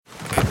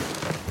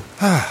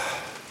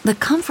The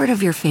comfort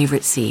of your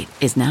favorite seat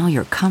is now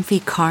your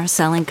comfy car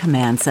selling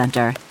command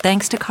center,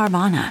 thanks to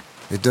Carvana.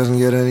 It doesn't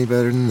get any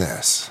better than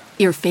this.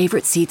 Your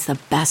favorite seat's the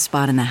best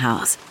spot in the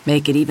house.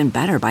 Make it even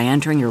better by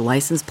entering your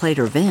license plate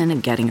or VIN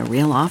and getting a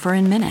real offer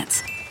in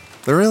minutes.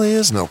 There really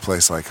is no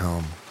place like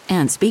home.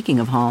 And speaking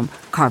of home,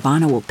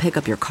 Carvana will pick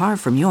up your car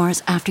from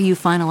yours after you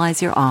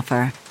finalize your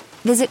offer.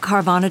 Visit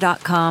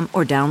Carvana.com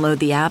or download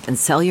the app and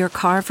sell your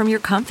car from your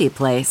comfy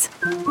place.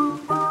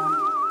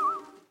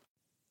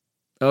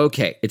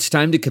 Okay, it's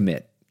time to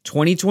commit.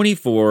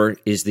 2024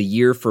 is the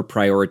year for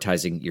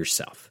prioritizing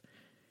yourself.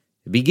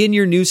 Begin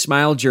your new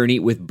smile journey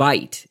with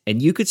Byte,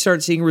 and you could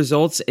start seeing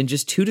results in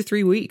just 2 to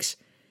 3 weeks.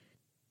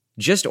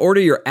 Just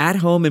order your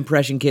at-home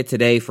impression kit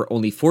today for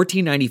only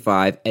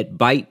 $14.95 at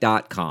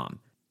Byte.com.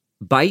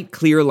 Byte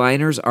clear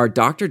liners are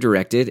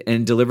doctor-directed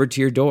and delivered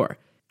to your door.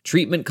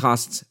 Treatment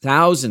costs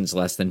thousands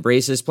less than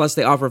braces, plus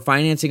they offer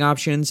financing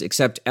options,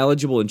 accept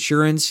eligible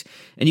insurance,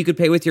 and you could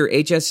pay with your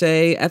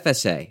HSA,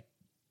 FSA.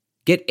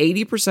 Get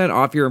 80%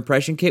 off your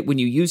impression kit when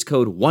you use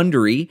code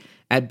WONDERY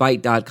at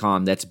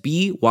Byte.com. That's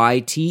BYTE.com.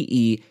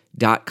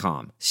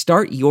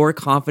 Start your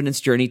confidence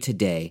journey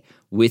today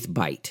with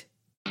Byte.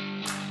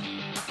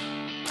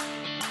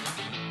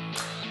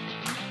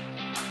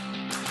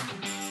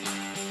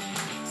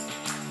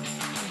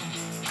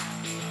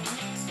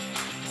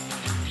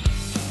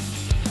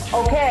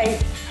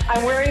 Okay,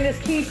 I'm wearing this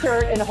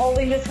t-shirt and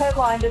holding this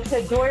headline that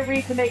said Joy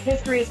Reid to make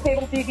history as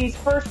cable TV's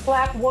first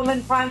black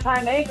woman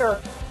primetime anchor.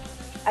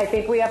 I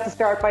think we have to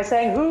start by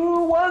saying,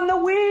 who won the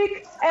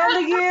week and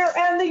the year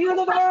and the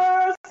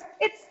universe?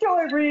 It's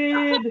Joy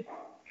Reid.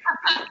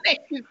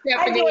 Thank you,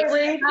 Stephanie. Hi, Joy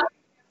Reid.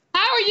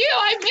 How are you?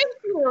 I miss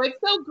you. It's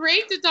so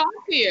great to talk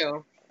to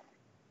you.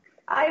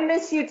 I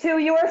miss you too.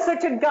 You are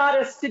such a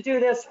goddess to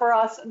do this for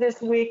us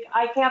this week.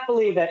 I can't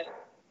believe it.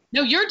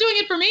 No, you're doing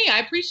it for me. I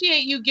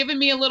appreciate you giving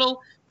me a little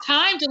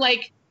time to,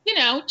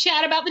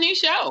 chat about the new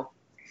show.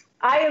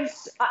 I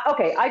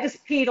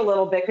just peed a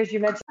little bit because you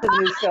mentioned the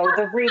new show,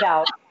 The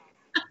ReidOut,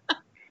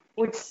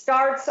 which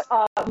starts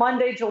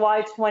Monday,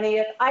 July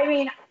 20th. I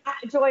mean,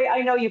 Joy,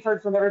 I know you've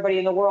heard from everybody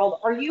in the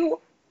world.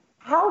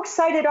 How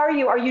excited are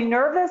you? Are you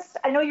nervous?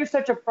 I know you're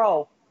such a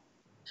pro.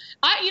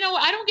 I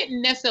don't get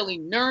necessarily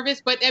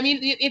nervous, but I mean,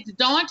 it's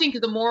daunting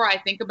because the more I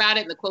think about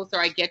it and the closer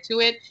I get to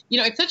it,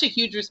 it's such a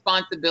huge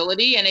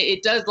responsibility. And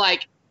it does,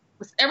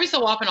 every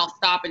so often I'll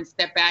stop and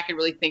step back and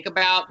really think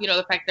about,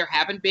 the fact there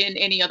haven't been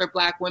any other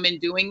black women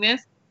doing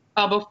this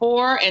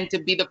before. And to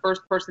be the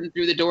first person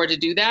through the door to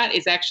do that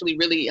is actually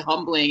really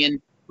humbling and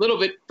a little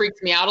bit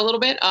freaks me out a little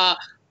bit.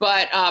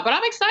 But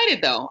I'm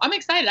excited, though. I'm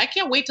excited. I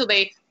can't wait till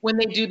when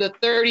they do the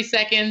 30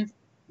 seconds,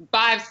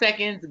 5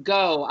 seconds,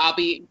 go.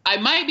 I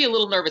might be a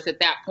little nervous at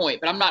that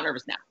point, but I'm not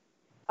nervous now.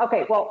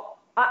 Okay, well,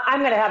 I'm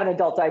going to have an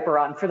adult diaper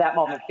on for that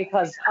moment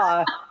because,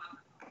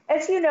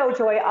 as you know,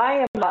 Joy,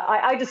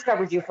 I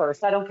discovered you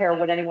first. I don't care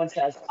what anyone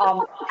says.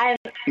 And I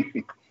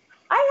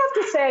have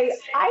to say,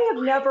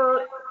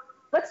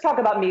 let's talk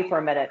about me for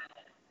a minute.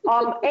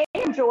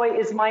 AM Joy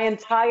is I'm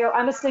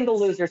a single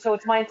loser, so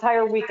it's my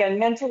entire weekend,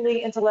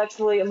 mentally,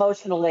 intellectually,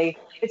 emotionally.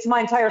 It's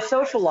my entire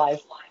social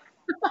life.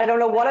 I don't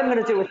know what I'm going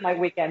to do with my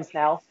weekends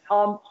now.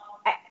 I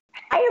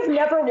have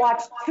never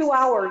watched 2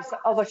 hours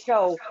of a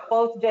show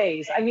both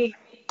days. I mean,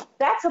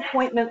 that's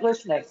appointment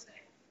listening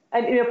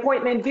and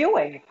appointment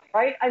viewing,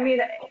 right? I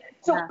mean,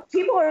 so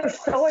people are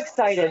so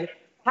excited.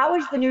 How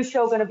is the new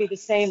show going to be the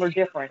same or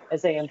different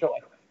as AM Joy?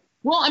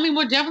 Well, I mean,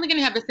 we're definitely going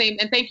to have the same,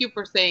 and thank you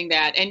for saying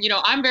that. And,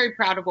 I'm very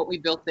proud of what we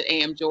built at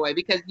AM Joy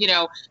because,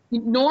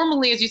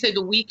 normally, as you said,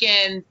 the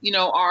weekends,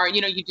 are,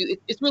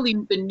 it's really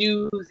the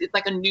news. It's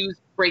like a news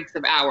breaks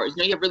of hours.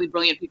 You have really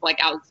brilliant people like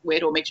Alex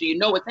Witt who will make sure you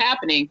know what's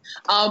happening.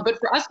 But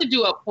for us to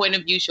do a point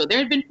of view show, there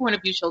had been point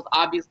of view shows,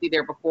 obviously,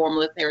 there before.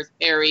 Melissa Harris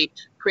Perry,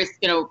 Chris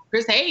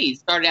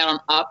Hayes started out on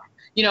Up.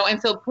 And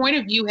so point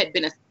of view had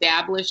been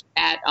established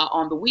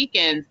on the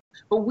weekends,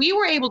 but we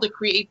were able to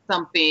create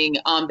something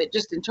that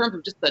just in terms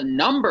of just the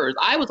numbers,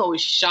 I was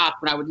always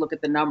shocked when I would look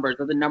at the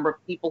numbers of the number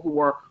of people who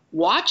were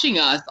watching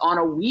us on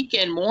a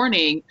weekend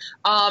morning.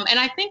 And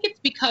I think it's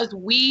because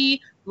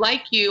we,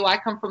 like you, I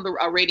come from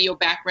a radio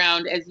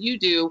background as you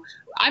do.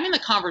 I'm in the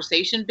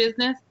conversation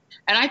business.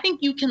 And I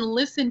think you can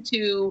listen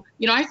to,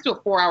 I used to do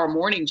a 4-hour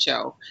morning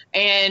show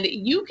and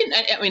you can,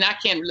 I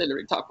can't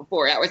literally talk for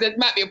 4 hours. That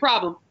might be a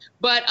problem.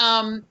 But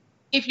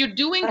if you're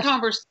doing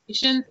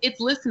conversations,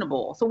 it's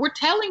listenable. So we're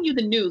telling you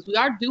the news. We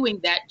are doing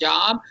that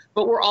job,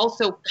 but we're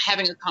also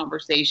having a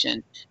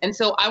conversation. And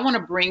so I want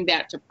to bring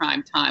that to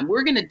prime time.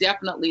 We're going to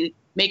definitely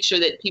make sure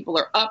that people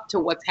are up to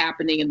what's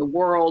happening in the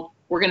world.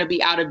 We're going to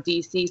be out of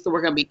D.C., so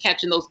we're going to be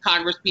catching those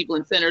Congress people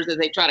and senators as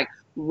they try to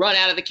run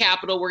out of the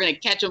Capitol. We're going to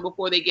catch them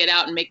before they get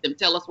out and make them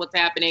tell us what's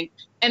happening.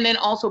 And then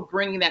also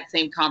bringing that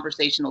same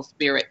conversational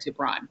spirit to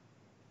prime.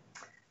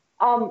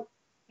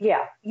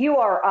 Yeah, you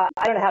are,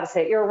 I don't know how to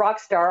say it. You're a rock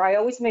star. I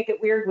always make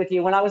it weird with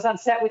you. When I was on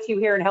set with you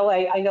here in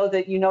LA, I know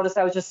that you noticed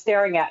I was just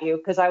staring at you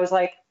because I was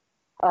like,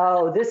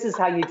 oh, this is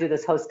how you do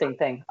this hosting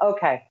thing.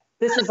 Okay.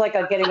 This is like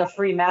getting a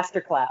free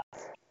masterclass.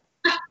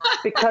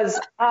 because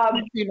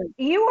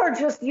you are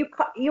just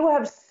you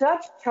have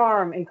such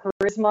charm and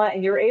charisma,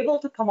 and you're able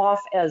to come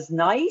off as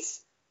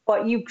nice,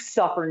 but you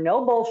suffer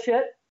no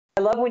bullshit.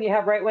 I love when you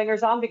have right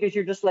wingers on because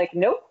you're just like,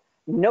 nope,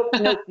 nope,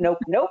 nope, nope,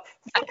 nope.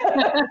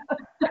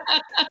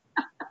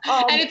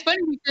 And it's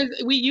funny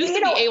because we used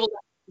to be able to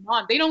come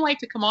on. They don't like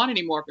to come on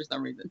anymore for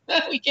some reason.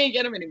 We can't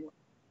get them anymore.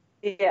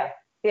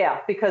 Yeah,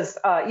 because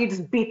you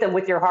just beat them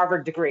with your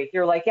Harvard degree.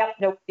 You're like, yep,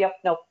 nope.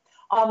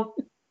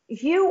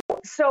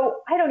 So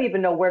I don't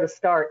even know where to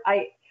start.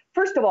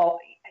 First of all,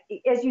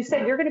 as you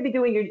said, you're going to be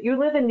doing you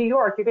live in New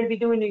York. You're going to be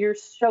doing your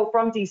show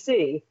from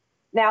DC.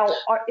 Now,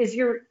 is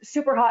your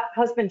super hot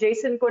husband,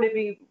 Jason, going to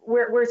be,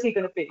 where's he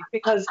going to be?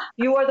 Because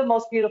you are the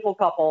most beautiful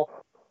couple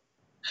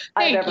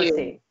I've ever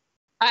seen.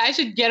 I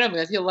should get him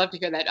because he'll love to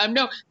hear that.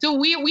 No, so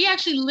we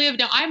actually live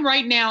now. I'm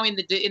right now in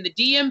the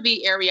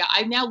DMV area.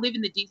 I now live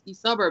in the DC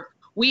suburbs.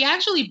 We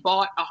actually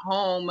bought a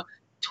home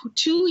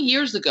 2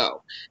 years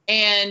ago,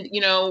 and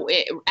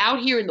out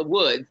here in the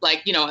woods,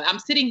 I'm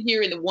sitting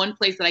here in the one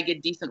place that I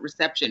get decent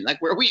reception,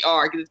 like where we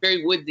are, because it's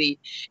very woodsy.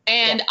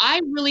 And I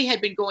really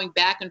had been going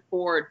back and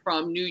forth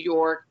from New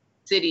York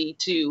City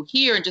to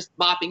here and just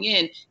bopping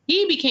in.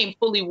 He became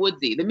fully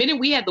woodsy. The minute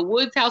we had the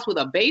woods house with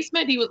a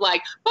basement, he was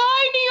like,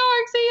 bye, New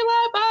York, see you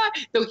later, bye.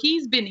 So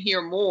he's been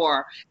here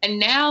more. And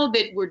now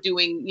that we're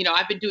doing,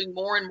 I've been doing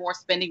more and more,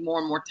 spending more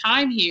and more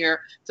time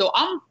here. So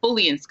I'm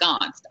fully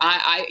ensconced.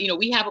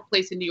 We have a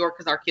place in New York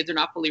because our kids are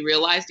not fully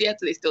realized yet,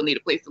 so they still need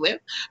a place to live.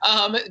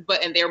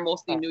 And they're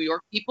mostly New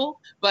York people.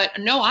 But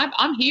no,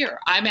 I'm here.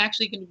 I'm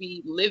actually going to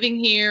be living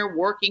here,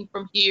 working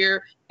from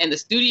here. And the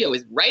studio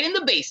is right in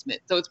the basement.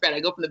 So it's great.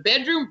 I go from the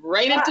bedroom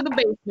right into the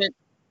basement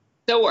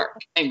to work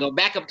and go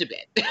back up to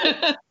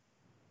bed.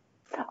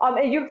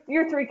 And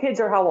your 3 kids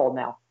are how old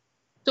now?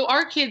 So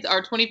our kids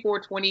are 24,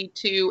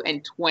 22,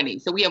 and 20.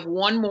 So we have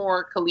one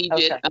more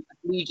collegiate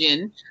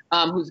collegian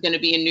who's going to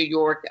be in New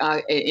York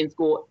in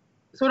school,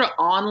 sort of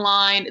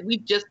online. We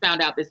just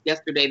found out this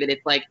yesterday that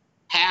it's like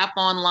half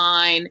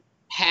online,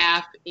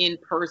 half in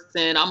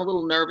person. I'm a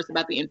little nervous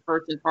about the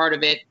in-person part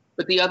of it.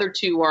 But the other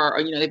 2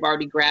 are, they've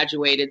already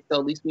graduated, so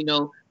at least we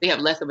know they have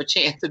less of a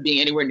chance of being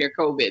anywhere near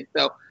COVID.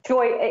 So,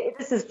 Joy,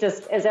 this is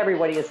just, as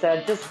everybody has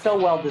said, just so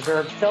well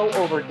deserved, so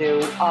overdue.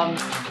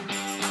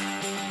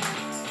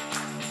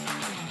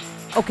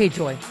 Okay,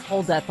 Joy,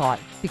 hold that thought.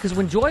 Because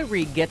when Joy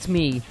Reid gets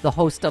me, the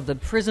host of the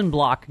Prison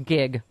Block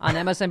gig on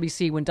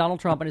MSNBC, when Donald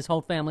Trump and his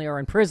whole family are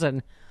in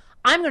prison,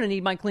 I'm going to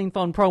need my Clean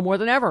Phone Pro more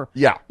than ever.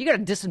 Yeah. You got to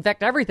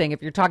disinfect everything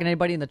if you're talking to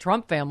anybody in the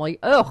Trump family.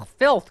 Ugh,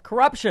 filth,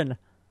 corruption.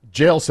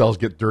 Jail cells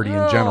get dirty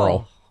in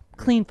general.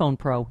 Clean Phone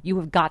Pro. You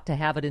have got to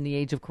have it in the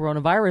age of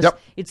coronavirus. Yep.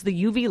 It's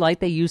the UV light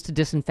they use to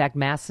disinfect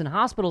masks in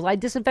hospitals. I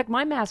disinfect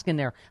my mask in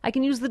there. I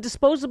can use the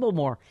disposable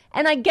more.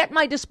 And I get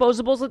my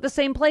disposables at the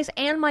same place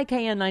and my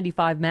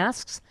KN95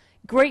 masks.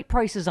 Great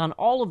prices on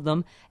all of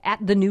them at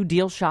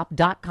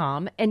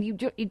thenewdealshop.com.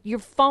 And your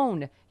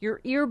phone,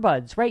 your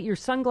earbuds, right? Your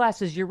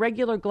sunglasses, your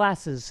regular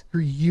glasses.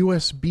 Your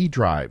USB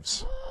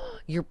drives.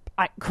 Your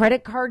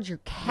credit cards, your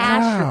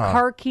cash, your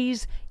car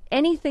keys.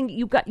 Anything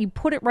you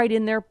put it right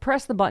in there,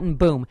 press the button,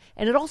 boom.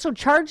 And it also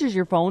charges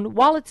your phone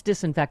while it's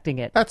disinfecting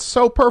it. That's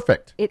so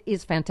perfect. It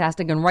is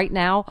fantastic. And right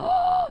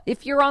now,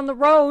 if you're on the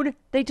road,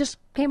 they just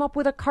came up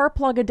with a car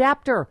plug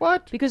adapter.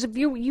 What? Because if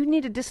you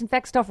need to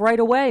disinfect stuff right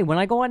away. When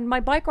I go on my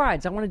bike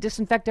rides, I want to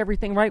disinfect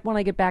everything right when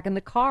I get back in the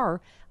car.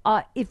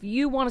 If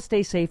you want to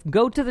stay safe,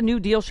 go to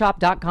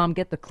thenewdealshop.com.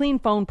 Get the Clean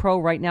Phone Pro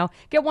right now.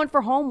 Get one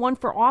for home, one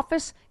for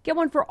office. Get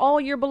one for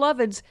all your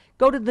beloveds.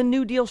 Go to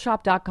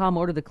thenewdealshop.com.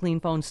 Order the Clean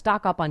Phone.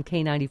 Stock up on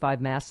K95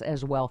 masks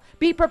as well.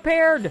 Be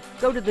prepared.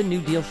 Go to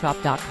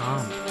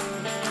thenewdealshop.com.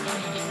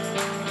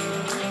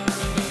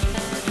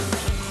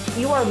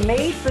 You are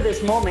made for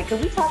this moment.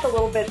 Can we talk a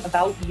little bit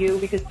about you?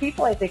 Because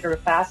people, I think, are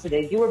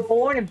fascinated. You were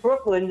born in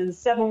Brooklyn in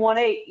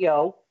 718,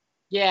 yo.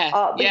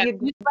 Yeah.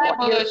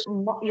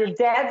 Your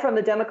dad from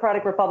the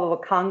Democratic Republic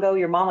of Congo,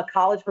 your mom a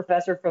college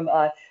professor from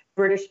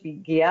British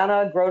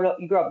Guyana,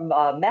 you grew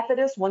up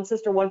Methodist, one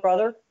sister, one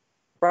brother,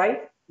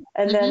 right?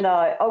 And then,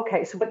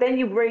 but then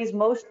you raised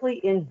mostly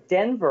in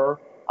Denver.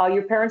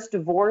 Your parents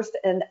divorced,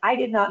 and I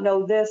did not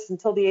know this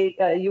until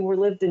you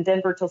lived in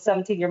Denver till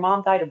 17. Your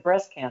mom died of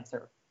breast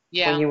cancer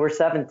when you were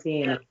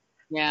 17.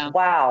 Yeah.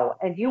 Wow.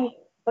 And you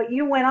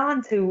went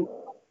on to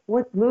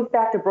move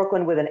back to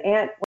Brooklyn with an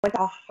aunt, went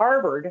to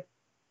Harvard.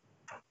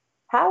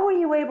 How were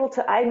you able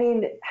to,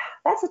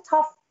 that's a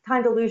tough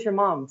time to lose your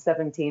mom,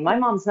 17. My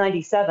mom's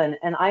 97,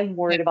 and I'm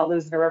worried about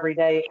losing her every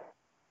day.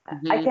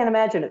 Mm-hmm. I can't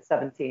imagine at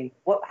 17.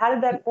 How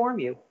did that form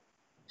you?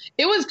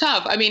 It was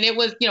tough. It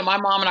was, my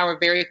mom and I were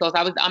very close.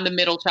 I'm the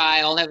middle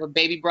child. I have a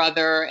baby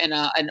brother and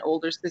an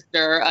older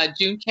sister,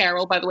 June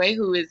Carroll, by the way,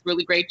 who is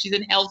really great. She's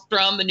in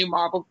Hellstrom, the new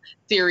Marvel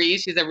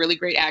series. She's a really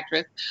great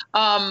actress.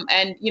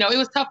 And it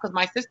was tough because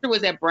my sister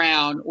was at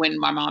Brown when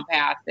my mom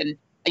passed. And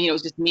it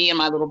was just me and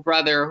my little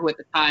brother, who at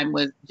the time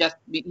he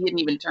hadn't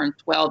even turned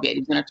 12 yet. He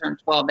was going to turn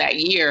 12 that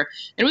year.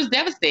 And it was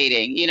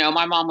devastating.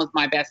 My mom was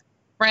my best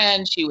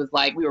friend. She was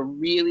like, we were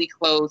really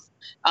close,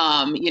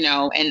 and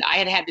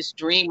I had this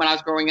dream when I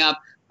was growing up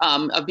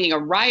of being a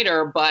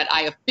writer, but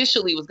I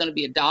officially was going to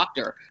be a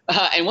doctor.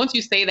 And once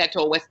you say that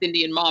to a West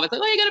Indian mom, it's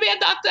like, oh, you're going to be a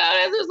doctor.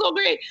 This is so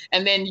great.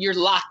 And then you're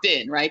locked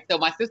in, right? So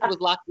my sister was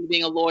locked into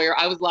being a lawyer.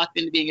 I was locked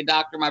into being a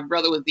doctor. My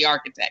brother was the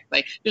architect.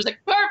 Like, she was like,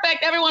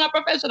 perfect, everyone a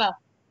professional.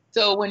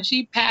 So when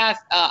she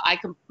passed, I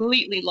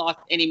completely lost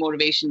any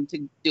motivation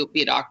to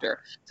be a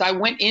doctor. So I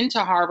went into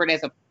Harvard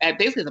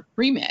basically as a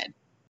pre-med.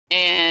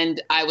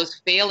 And I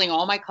was failing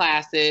all my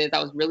classes. I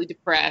was really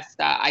depressed.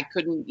 I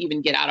couldn't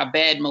even get out of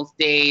bed most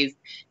days.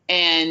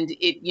 And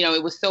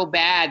it was so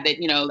bad that,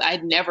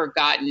 I'd never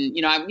gotten,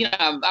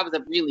 I was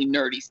a really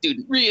nerdy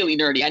student, really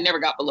nerdy. I never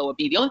got below a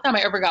B. The only time I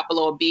ever got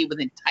below a B was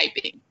in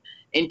typing.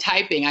 In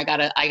typing, I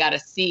got a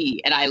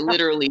C, and I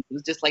literally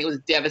was just like, it was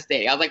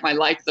devastating. I was like, my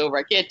life's over.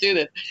 I can't do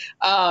this.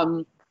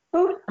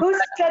 Who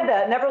said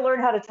that? Never learn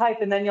how to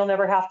type, and then you'll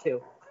never have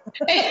to.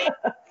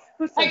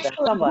 Who said that?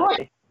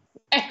 Somebody.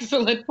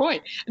 Excellent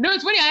point. No,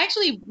 it's funny. I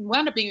actually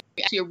wound up being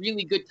a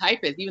really good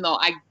typist, even though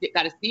I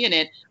got a C in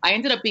it. I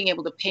ended up being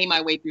able to pay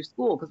my way through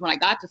school because when I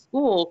got to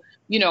school,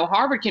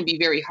 Harvard can be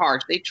very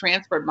harsh. They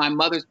transferred my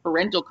mother's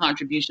parental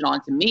contribution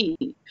onto me.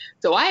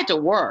 So I had to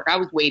work. I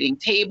was waiting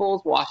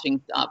tables,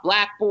 washing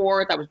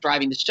blackboards. I was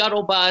driving the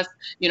shuttle bus.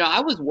 I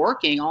was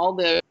working. All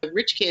the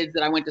rich kids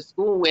that I went to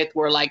school with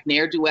were like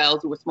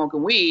ne'er-do-wells who were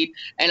smoking weed.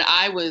 And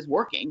I was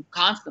working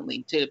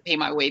constantly to pay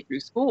my way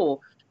through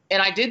school.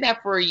 And I did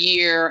that for a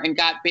year and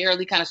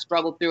barely kind of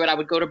struggled through it. I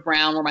would go to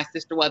Brown where my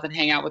sister was and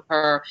hang out with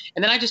her.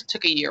 And then I just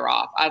took a year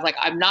off. I was like,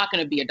 I'm not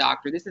going to be a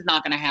doctor. This is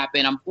not going to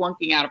happen. I'm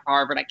flunking out of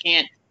Harvard. I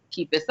can't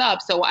keep this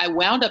up. So I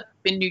wound up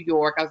in New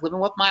York. I was living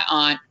with my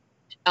aunt.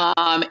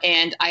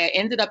 And I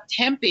ended up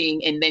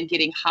temping and then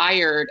getting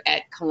hired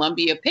at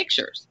Columbia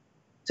Pictures.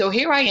 So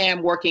here I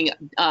am working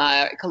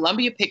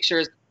Columbia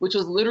Pictures, which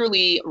was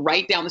literally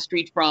right down the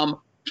street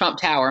from Trump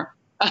Tower.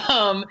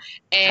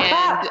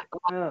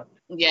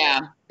 Yeah,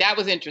 that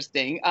was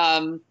interesting.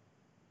 And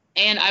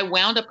I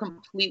wound up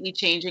completely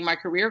changing my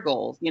career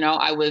goals.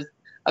 I lived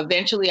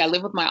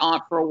with my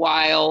aunt for a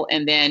while,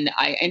 and then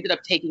I ended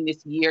up taking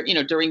this year,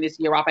 during this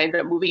year off, I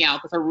ended up moving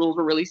out because her rules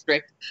were really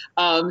strict.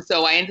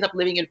 So I ended up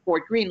living in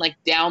Fort Greene, like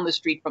down the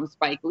street from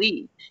Spike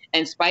Lee.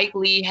 And Spike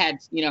Lee had,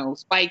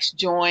 Spike's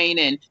Joint,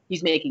 and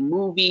he's making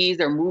movies.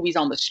 There are movies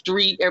on the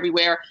street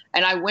everywhere.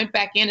 And I went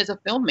back in as a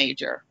film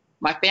major.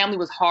 My family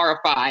was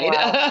horrified.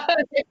 Wow.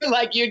 They were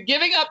like, you're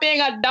giving up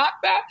being a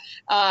doctor?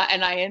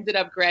 And I ended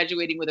up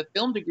graduating with a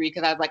film degree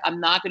because I was like,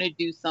 I'm not going to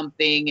do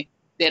something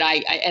that I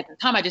at the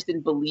time, I just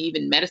didn't believe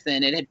in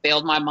medicine. It had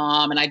failed my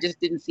mom, and I just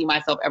didn't see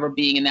myself ever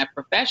being in that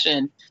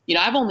profession.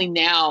 I've only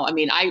now,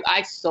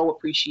 I so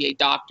appreciate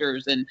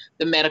doctors and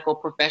the medical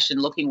profession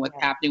looking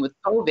what's happening with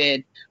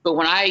COVID. But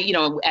when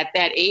at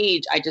that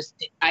age,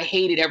 I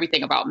hated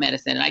everything about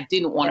medicine, and I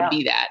didn't want to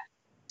be that.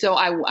 So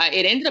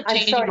it ended up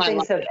changing my life.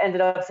 Things have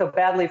ended up so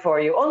badly for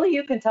you. Only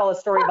you can tell a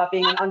story about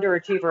being an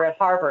underachiever at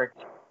Harvard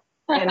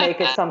and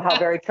make it somehow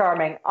very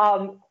charming.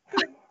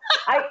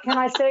 Can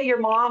I say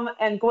your mom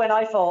and Gwen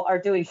Ifill are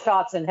doing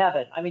shots in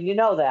heaven? You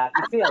know that.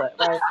 You feel it,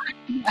 right?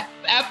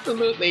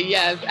 Absolutely.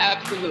 Yes,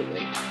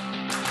 absolutely.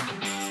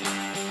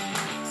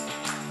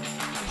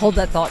 Hold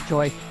that thought,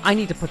 Joy. I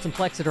need to put some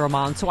Plexiderm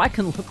on so I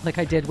can look like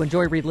I did when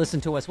Joy Reid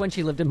listened to us when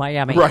she lived in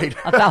Miami. Right.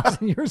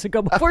 1,000 years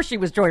ago, before she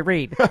was Joy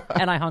Reid.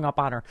 And I hung up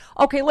on her.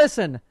 Okay,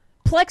 listen.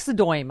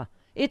 Plexiderm.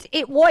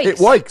 It wikes. It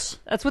wikes.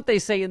 That's what they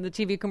say in the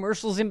TV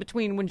commercials in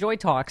between when Joy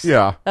talks.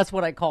 Yeah. That's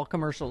what I call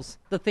commercials.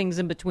 The things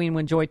in between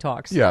when Joy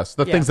talks. Yes,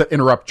 the things that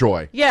interrupt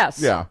Joy.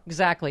 Yes. Yeah.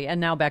 Exactly. And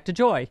now back to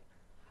Joy.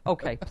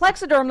 Okay.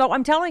 Plexiderm, though,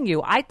 I'm telling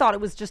you, I thought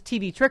it was just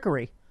TV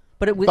trickery.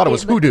 But it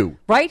was hoodoo.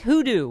 Right?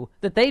 Hoodoo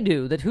that they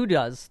do, that who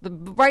does? The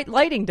bright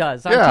lighting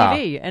does on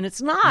TV. And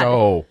it's not.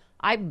 No.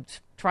 I've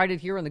tried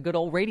it here on the good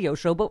old radio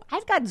show, but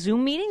I've got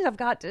Zoom meetings. I've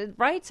got,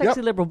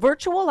 Sexy Liberal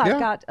Virtual. I've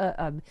got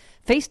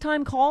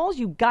FaceTime calls.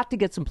 You've got to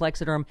get some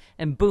Plexiderm.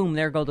 And boom,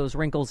 there go those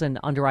wrinkles and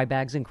under-eye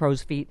bags and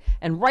crow's feet.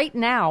 And right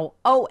now,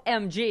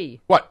 OMG.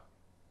 What?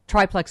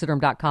 Try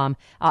Plexiderm.com.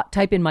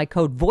 Type in my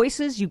code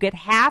VOICES. You get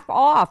half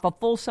off a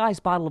full-size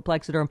bottle of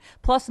Plexiderm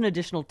plus an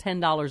additional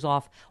 $10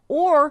 off.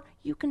 Or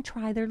you can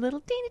try their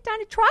little teeny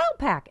tiny trial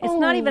pack. It's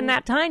not even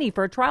that tiny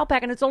for a trial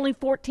pack, and it's only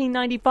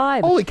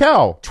 $14.95. Holy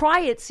cow.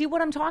 Try it. See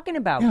what I'm talking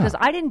about. Because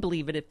I didn't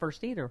believe it at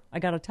first either. I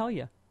got to tell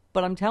you.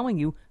 But I'm telling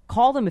you,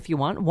 call them if you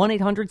want,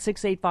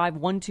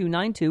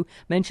 1-800-685-1292.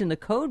 Mention the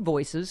code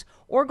VOICES,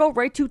 or go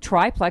right to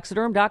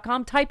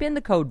tryplexiderm.com. Type in the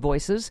code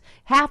VOICES.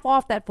 Half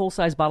off that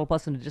full-size bottle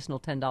plus an additional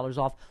 $10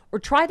 off. Or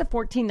try the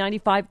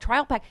 $14.95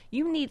 trial pack.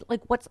 You need,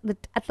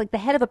 the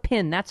head of a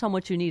pin. That's how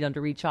much you need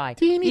under each eye.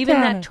 Even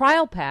that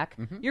trial pack,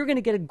 you're going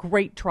to get a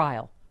great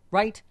trial,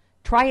 right?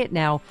 Try it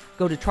now.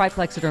 Go to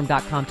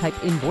tryplexiderm.com.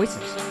 Type in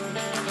VOICES.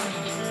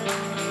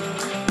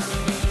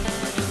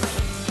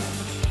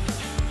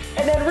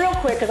 And then real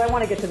quick, because I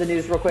want to get to the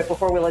news real quick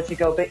before we let you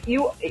go, but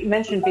you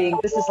mentioned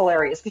this is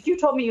hilarious, because you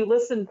told me you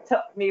listened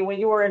to me when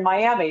you were in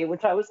Miami,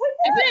 which I was like,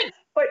 what? I did.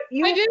 But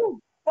I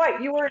do.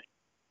 Right, you were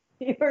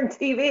in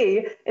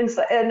TV in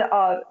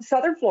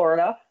Southern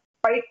Florida,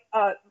 right?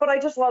 But I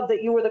just love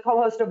that you were the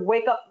co-host of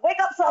Wake Up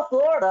South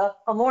Florida,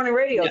 a morning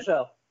radio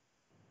show.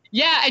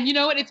 Yeah, and you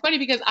know what? It's funny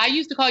because I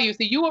used to call you, so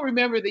you won't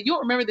remember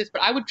this,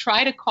 but I would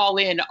try to call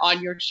in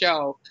on your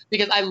show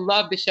because I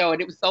love the show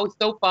and it was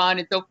so fun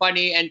and so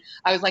funny. And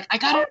I was like, I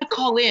gotta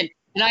call in,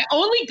 and I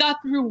only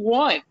got through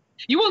one.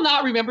 You will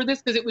not remember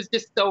this because it was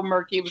just so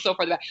murky. It was so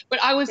far back.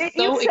 But I was Did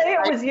so you say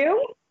excited. It was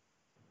you?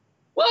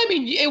 Well, I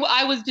mean,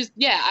 I was just,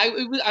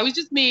 I was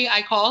just me.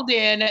 I called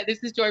in.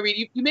 This is Joy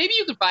Reid. Maybe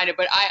you could find it,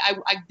 but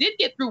I did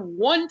get through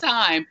one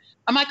time.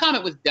 My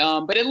comment was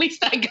dumb, but at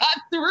least I got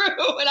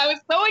through, and I was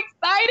so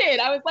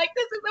excited. I was like,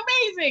 this is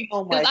amazing.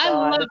 Oh, my God. I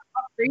love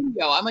talk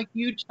radio. I'm a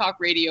huge talk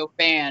radio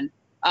fan.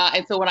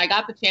 And so when I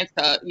got the chance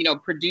to,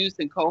 produce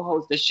and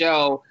co-host a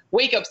show,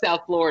 Wake Up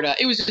South Florida,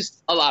 it was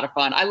just a lot of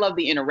fun. I love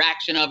the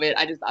interaction of it.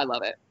 I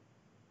love it.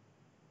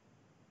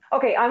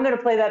 Okay, I'm going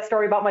to play that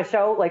story about my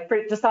show,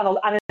 just on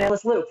an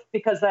endless loop,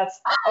 because that's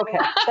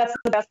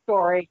the best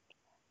story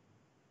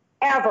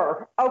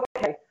ever.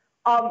 Okay.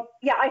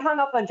 Yeah, I hung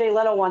up on Jay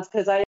Leno once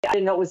because I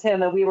didn't know it was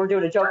him and we were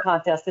doing a joke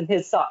contest and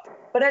his sucked.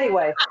 But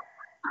anyway,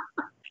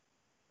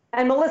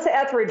 and Melissa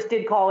Etheridge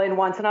did call in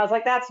once and I was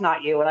like, that's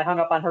not you. And I hung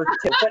up on her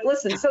too. But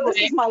listen, so this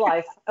is my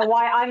life and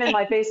why I'm in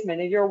my basement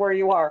and you're where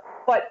you are.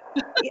 But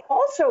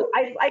also,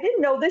 I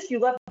didn't know this. You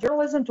left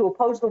journalism to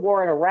oppose the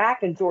war in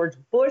Iraq and George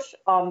Bush.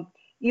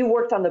 You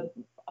worked on of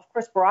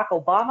course, Barack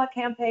Obama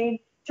campaign.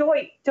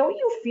 Joy, don't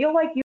you feel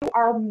like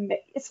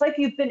it's like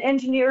you've been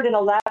engineered in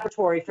a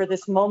laboratory for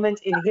this moment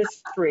in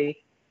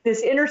history,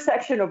 this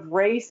intersection of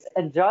race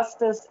and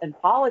justice and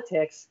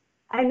politics?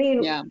 I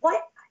mean,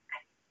 What?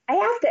 I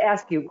have to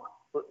ask you,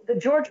 the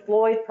George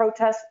Floyd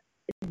protest,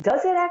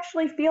 does it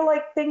actually feel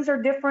like things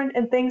are different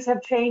and things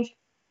have changed?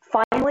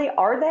 Finally,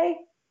 are they?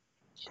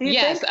 Do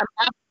you think?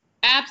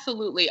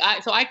 Absolutely.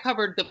 So I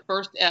covered the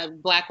first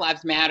Black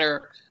Lives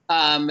Matter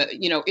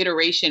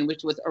iteration,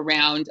 which was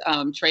around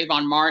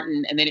Trayvon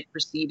Martin, and then it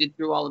proceeded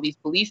through all of these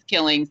police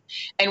killings.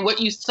 And what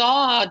you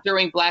saw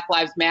during Black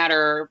Lives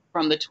Matter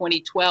from the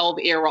 2012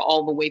 era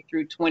all the way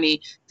through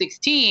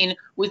 2016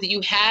 was that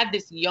you had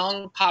this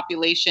young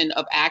population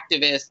of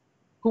activists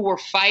who were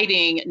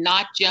fighting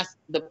not just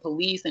the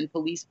police and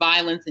police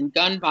violence and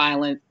gun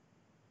violence,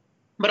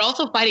 but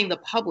also fighting the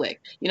public.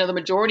 The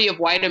majority of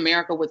white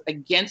America was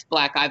against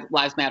Black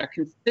Lives Matter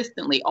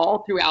consistently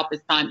all throughout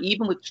this time,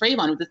 even with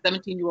Trayvon, who was a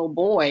 17-year-old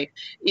boy,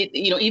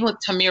 even with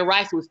Tamir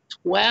Rice, who was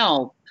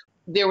 12.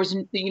 There was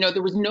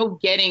no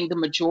getting the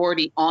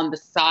majority on the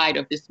side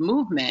of this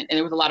movement, and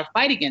there was a lot of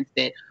fight against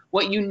it.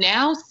 What you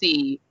now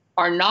see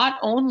are not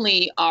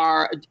only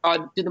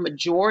do the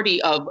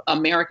majority of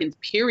Americans,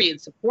 period,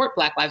 support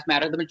Black Lives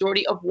Matter, the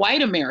majority of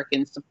white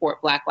Americans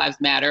support Black Lives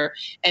Matter.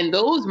 And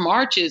those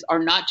marches are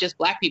not just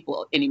Black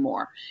people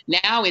anymore.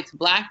 Now it's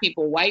Black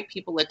people, white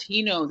people,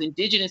 Latinos,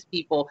 Indigenous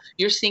people.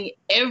 You're seeing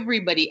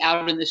everybody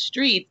out in the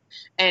streets.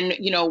 And,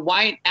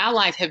 white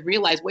allies have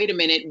realized, wait a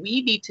minute,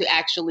 we need to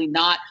actually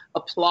not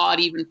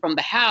applaud even from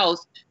the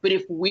House. But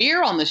if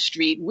we're on the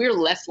street, we're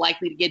less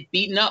likely to get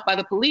beaten up by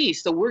the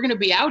police. So we're going to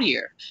be out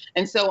here.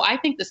 And so I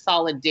think the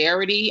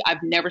solidarity,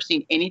 I've never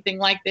seen anything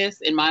like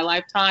this in my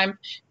lifetime.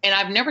 And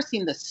I've never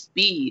seen the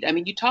speed. I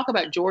mean, you talk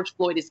about George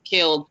Floyd is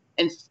killed,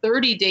 and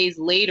 30 days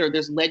later,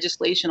 there's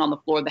legislation on the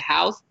floor of the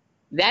House.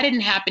 That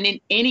didn't happen in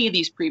any of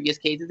these previous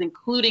cases,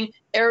 including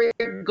Eric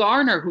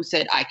Garner, who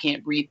said, I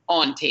can't breathe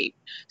on tape.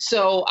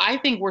 So I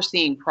think we're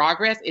seeing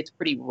progress. It's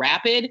pretty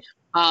rapid.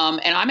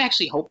 And I'm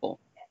actually hopeful.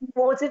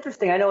 Well, it's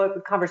interesting. I know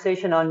a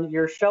conversation on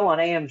your show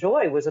on AM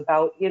Joy was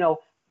about,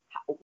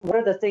 what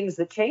are the things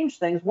that change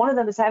things? One of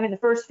them is having the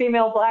first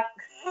female Black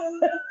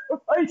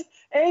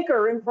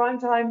anchor in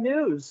primetime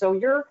news. So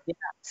you're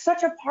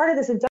such a part of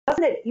this. And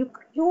doesn't it, you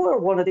were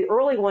one of the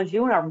early ones,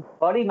 you and our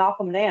buddy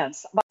Malcolm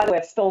Nance. By the way,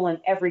 I've stolen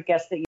every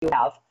guest that you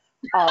have.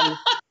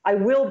 I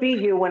will be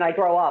you when I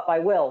grow up. I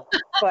will.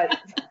 But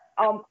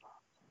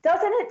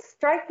doesn't it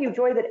strike you,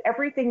 Joy, that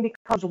everything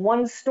becomes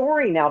one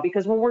story now?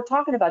 Because when we're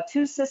talking about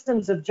two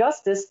systems of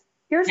justice,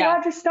 here's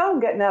Roger Stone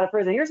getting out of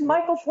prison. Here's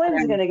Michael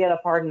Flynn's going to get a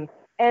pardon.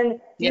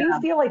 And do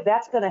you feel like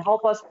that's going to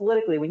help us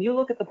politically? When you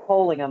look at the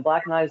polling on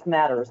Black Lives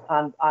Matter,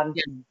 on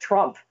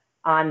Trump,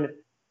 on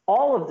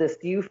all of this,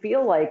 do you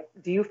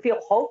feel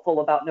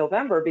hopeful about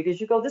November?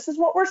 Because you go, this is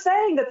what we're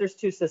saying, that there's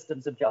two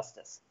systems of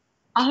justice.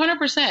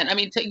 100%. I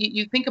mean,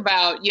 you think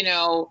about,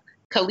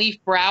 Kalief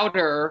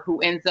Browder,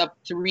 who ends up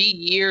 3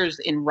 years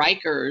in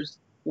Rikers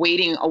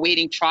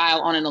awaiting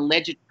trial on an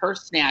alleged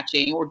purse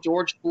snatching, or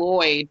George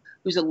Floyd,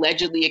 who's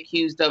allegedly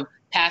accused of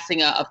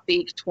passing a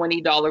fake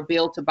 $20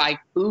 bill to buy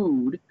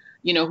food,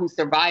 who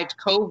survived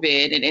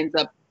COVID and ends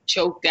up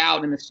choked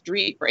out in the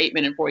street for 8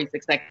 minutes and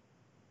 46 seconds.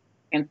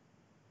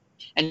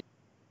 And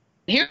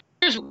here's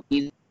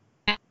the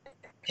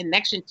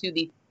connection to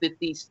the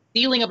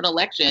stealing of an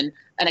election,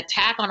 an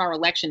attack on our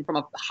election from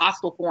a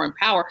hostile foreign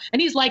power.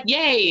 And he's like,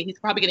 yay, he's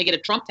probably going to get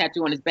a Trump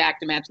tattoo on his back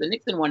to match the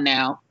Nixon one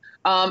now.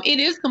 It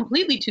is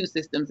completely two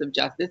systems of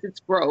justice. It's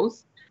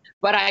gross.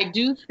 But I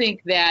do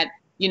think that,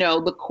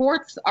 the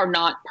courts are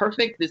not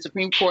perfect. The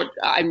Supreme Court,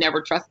 I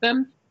never trust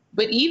them.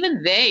 But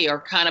even they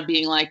are kind of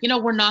being like,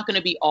 we're not going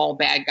to be all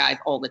bad guys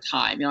all the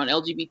time, on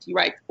LGBT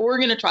rights. We're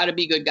going to try to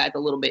be good guys a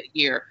little bit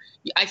here.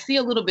 I see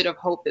a little bit of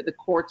hope that the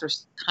courts are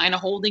kind of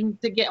holding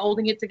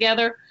it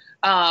together.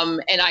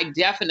 And I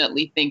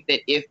definitely think that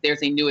if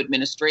there's a new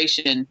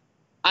administration,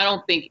 I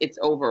don't think it's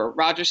over.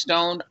 Roger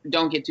Stone,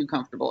 don't get too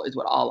comfortable is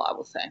all I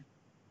will say.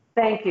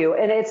 Thank you.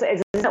 And it's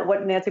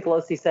what Nancy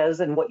Pelosi says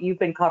and what you've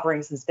been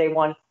covering since day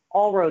one.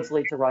 All roads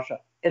lead to Russia.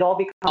 It all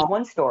becomes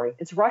one story.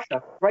 It's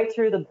Russia, right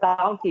through the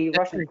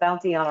Russian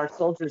bounty on our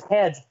soldiers'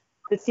 heads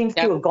that seems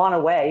to have gone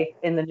away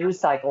in the news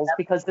cycles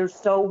because there's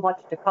so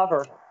much to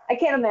cover. I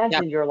can't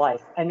imagine your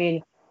life. I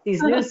mean,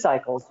 these news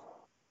cycles.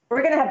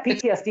 We're going to have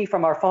PTSD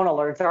from our phone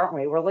alerts, aren't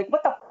we? We're like,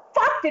 what the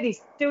fuck did he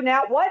do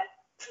now? What?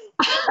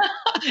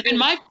 And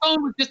my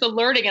phone was just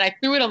alerting, and I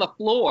threw it on the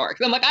floor.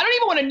 I'm like, I don't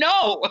even want to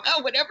know,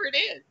 whatever it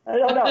is. I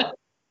don't know.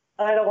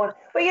 I don't want.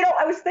 But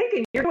I was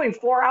thinking you're doing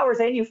 4 hours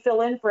and you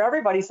fill in for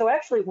everybody. So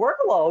actually,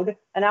 workload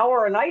an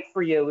hour a night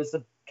for you is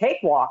a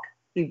cakewalk.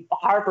 You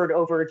Harvard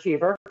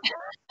overachiever.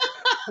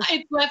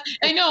 I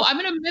know. I'm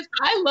gonna miss.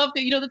 I love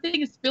that. The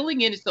thing is,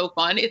 filling in is so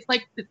fun. It's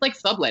like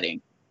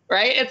subletting,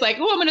 right? It's like,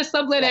 I'm gonna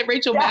sublet at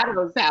Rachel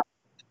Maddow's house.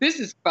 This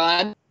is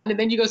fun. And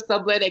then you go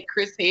sublet at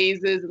Chris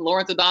Hayes's and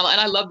Lawrence O'Donnell,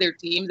 and I love their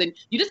teams. And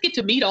you just get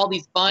to meet all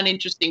these fun,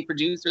 interesting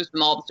producers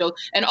from all the shows.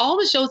 And all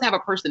the shows have a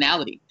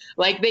personality.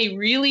 Like, they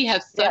really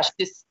have such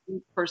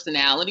distinct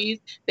personalities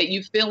that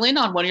you fill in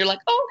on one. You're like,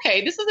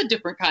 okay, this is a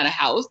different kind of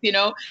house, And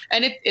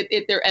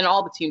and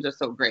all the teams are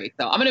so great.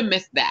 So I'm gonna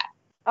miss that.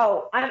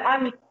 Oh,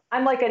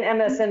 I'm like an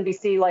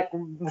MSNBC like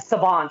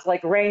savant,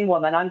 like Rain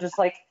Woman. I'm just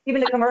like,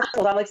 even the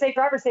commercials. I'm like, safe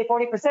drivers save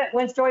 40%,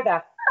 wins Joy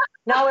back.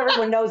 Now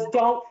everyone knows.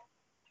 Don't.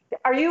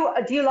 Do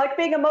you like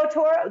being a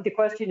motor? The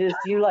question is,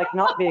 do you like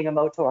not being a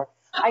motor?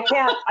 I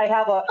can't. I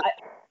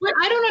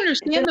don't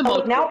understand the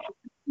motor. Now,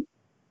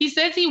 he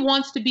says he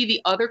wants to be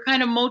the other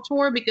kind of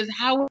motor because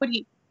how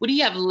would he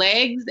have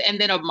legs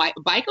and then a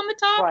bike on the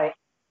top? Right.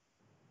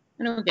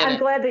 I'm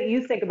glad that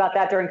you think about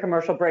that during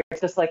commercial breaks,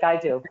 just like I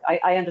do.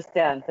 I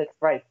understand that's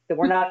right. That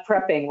we're not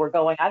prepping. We're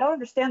going, I don't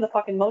understand the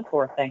fucking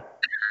motor thing.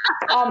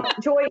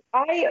 Joy,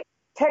 I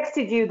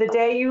texted you the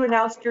day you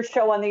announced your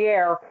show on the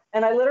air,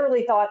 and I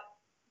literally thought,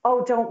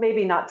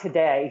 maybe not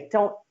today.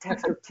 Don't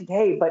text her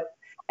today.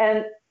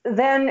 And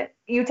then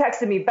you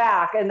texted me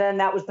back, and then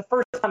that was the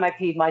first time I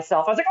peed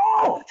myself. I was like,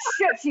 oh,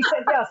 shit, she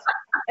said yes.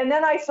 And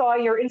then I saw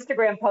your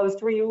Instagram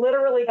post where you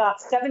literally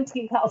got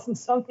 17,000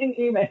 something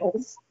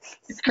emails.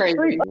 It's crazy.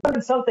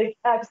 300 something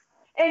texts.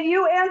 And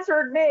you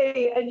answered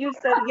me, and you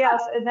said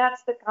yes, and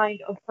that's the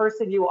kind of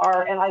person you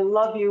are. And I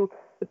love you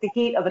with the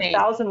heat of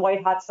 1,000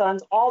 white hot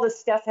suns. All the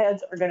Steph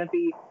heads are going to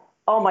be,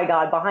 oh my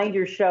God, behind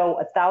your show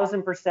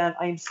 1,000%.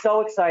 I am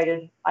so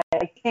excited.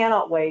 I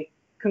cannot wait.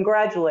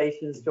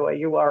 Congratulations, Joy.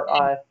 You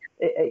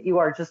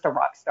are just a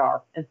rock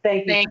star. And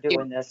thank you for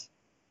doing this.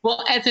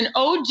 Well, as an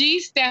OG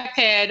Steph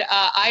head,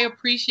 I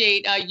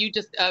appreciate you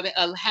just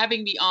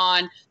having me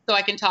on so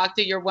I can talk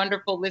to your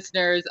wonderful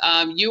listeners.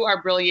 You are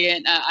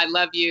brilliant. I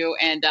love you.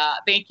 And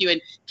thank you.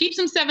 And keep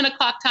some 7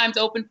 o'clock times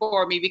open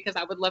for me because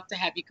I would love to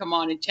have you come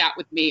on and chat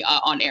with me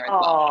on air as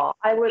well.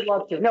 Oh, I would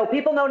love to. No,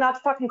 people know not to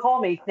fucking call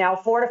me now.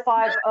 4 to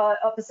 5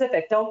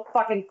 Pacific. Don't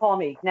fucking call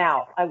me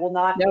now. I will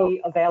not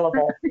be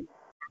available.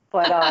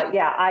 But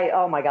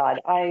oh my God.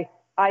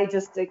 I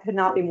could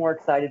not be more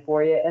excited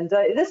for you. And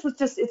this was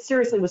it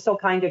seriously was so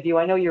kind of you.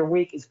 I know your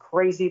week is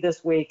crazy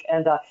this week.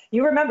 And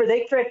you remember,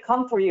 they tried to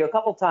come for you a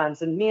couple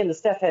times, and me and the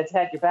Steph heads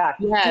had your back.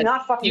 Yes. Do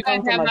not fucking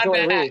come for my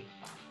Joy Reid.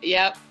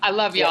 Yep. I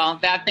love y'all.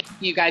 Thank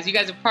you guys. You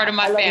guys are part of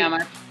my fam.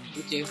 I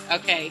appreciate you.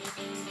 Okay.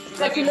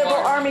 Sexy Liberal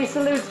Army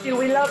salutes you.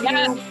 We love you.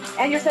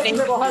 And your sexy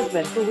liberal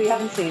husband, who we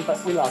haven't seen,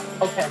 but we love.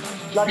 Okay.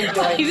 Love you,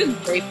 Joy. He's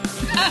great.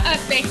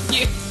 Thank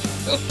you.